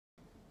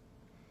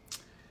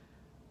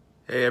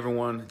Hey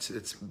everyone,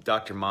 it's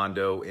Dr.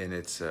 Mondo and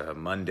it's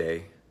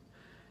Monday,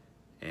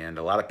 and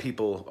a lot of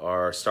people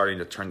are starting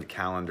to turn the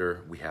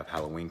calendar. We have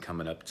Halloween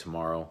coming up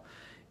tomorrow,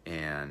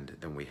 and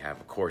then we have,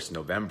 of course,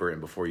 November,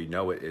 and before you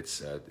know it, it's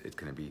going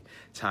to be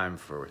time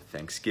for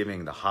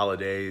Thanksgiving, the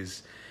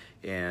holidays,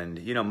 and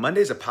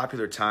Monday's a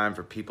popular time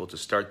for people to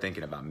start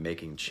thinking about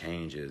making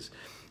changes.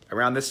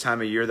 Around this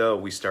time of year, though,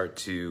 we start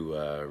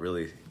to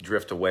really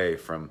drift away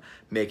from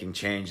making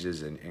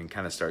changes and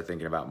kind of start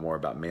thinking more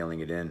about mailing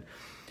it in.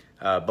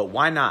 But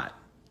why not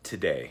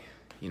today?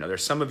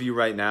 There's some of you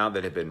right now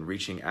that have been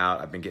reaching out.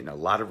 I've been getting a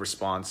lot of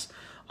response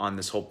on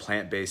this whole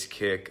plant-based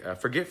kick.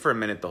 Forget for a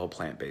minute the whole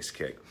plant-based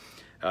kick.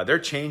 There are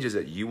changes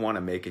that you want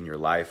to make in your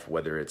life,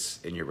 whether it's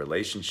in your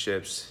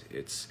relationships,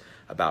 it's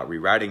about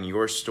rewriting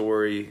your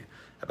story,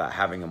 about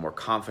having a more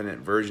confident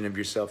version of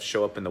yourself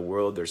show up in the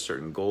world. There's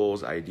certain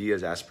goals,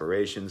 ideas,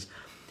 aspirations.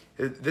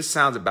 This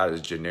sounds about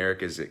as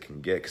generic as it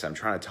can get because I'm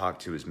trying to talk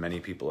to as many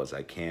people as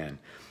I can.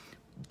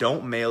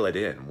 Don't mail it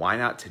in. Why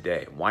not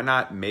today? Why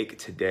not make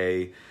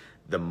today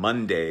the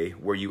Monday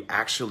where you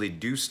actually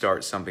do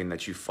start something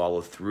that you follow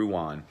through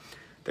on,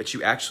 that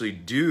you actually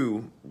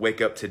do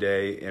wake up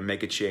today and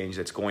make a change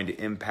that's going to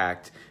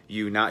impact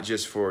you, not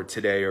just for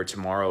today or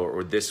tomorrow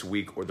or this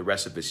week or the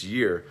rest of this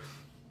year.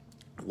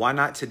 Why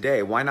not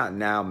today? Why not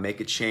now make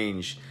a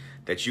change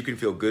that you can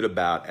feel good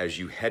about as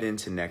you head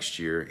into next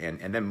year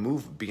and then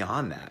move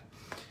beyond that?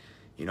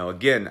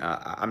 Again,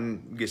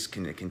 I'm just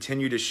going to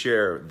continue to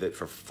share that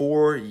for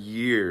 4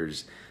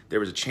 years, there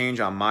was a change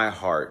on my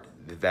heart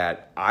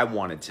that I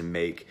wanted to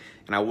make.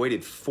 And I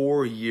waited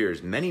 4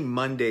 years, many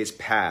Mondays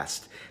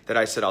passed that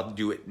I said, I'll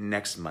do it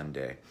next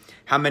Monday.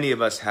 How many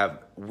of us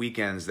have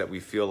weekends that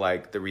we feel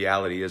like the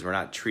reality is we're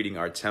not treating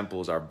our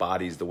temples, our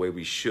bodies the way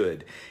we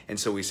should? And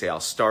so we say, I'll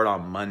start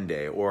on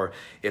Monday. Or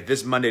if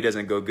this Monday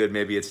doesn't go good,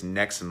 maybe it's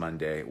next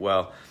Monday.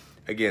 Well,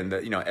 again,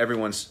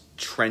 everyone's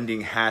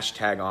trending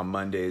hashtag on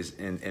Mondays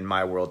in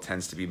my world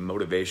tends to be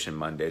Motivation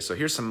Monday. So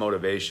here's some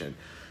motivation.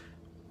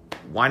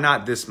 Why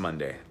not this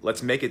Monday?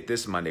 Let's make it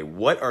this Monday.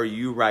 What are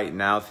you right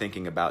now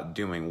thinking about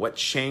doing? What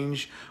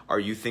change are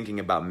you thinking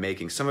about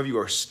making? Some of you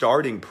are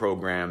starting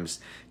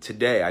programs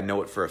today. I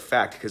know it for a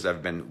fact because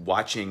I've been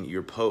watching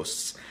your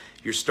posts.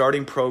 You're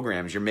starting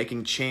programs, you're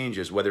making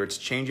changes, whether it's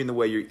changing the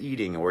way you're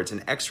eating or it's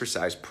an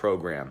exercise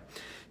program.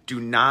 Do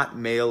not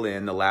mail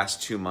in the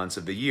last 2 months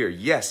of the year.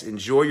 Yes,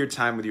 enjoy your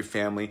time with your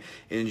family,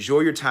 enjoy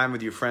your time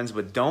with your friends,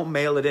 but don't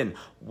mail it in.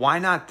 Why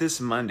not this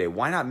Monday?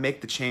 Why not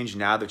make the change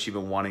now that you've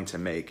been wanting to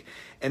make?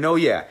 And oh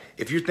yeah,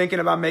 if you're thinking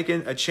about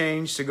making a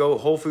change to go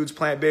Whole Foods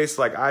plant-based,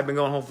 like I've been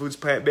going Whole Foods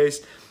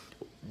plant-based,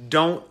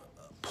 don't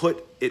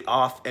put it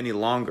off any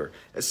longer,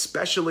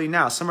 especially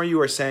now. Some of you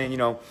are saying,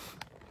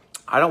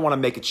 I don't want to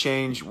make a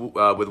change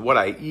with what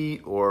I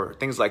eat or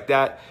things like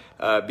that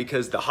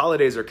because the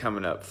holidays are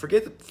coming up.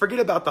 Forget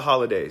about the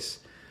holidays.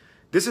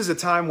 This is a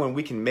time when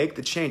we can make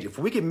the change. If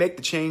we can make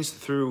the change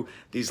through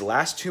these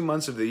last 2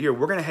 months of the year,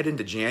 we're going to head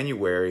into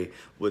January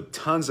with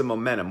tons of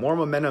momentum, more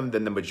momentum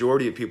than the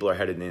majority of people are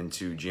headed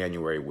into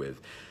January with.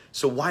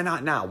 So why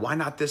not now? Why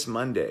not this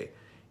Monday?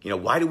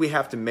 Why do we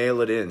have to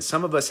mail it in?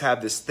 Some of us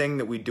have this thing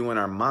that we do in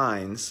our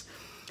minds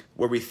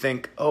where we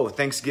think, oh,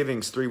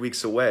 Thanksgiving's 3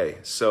 weeks away.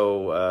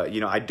 So,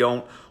 I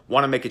don't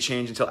want to make a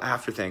change until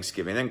after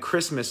Thanksgiving. Then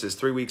Christmas is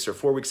 3 weeks or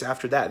 4 weeks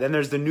after that. Then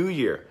there's the New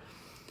Year.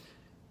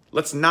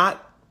 Let's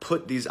not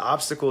put these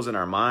obstacles in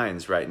our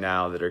minds right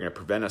now that are going to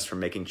prevent us from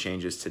making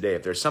changes today.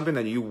 If there's something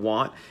that you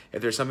want,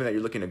 if there's something that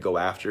you're looking to go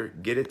after,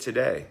 get it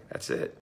today. That's it.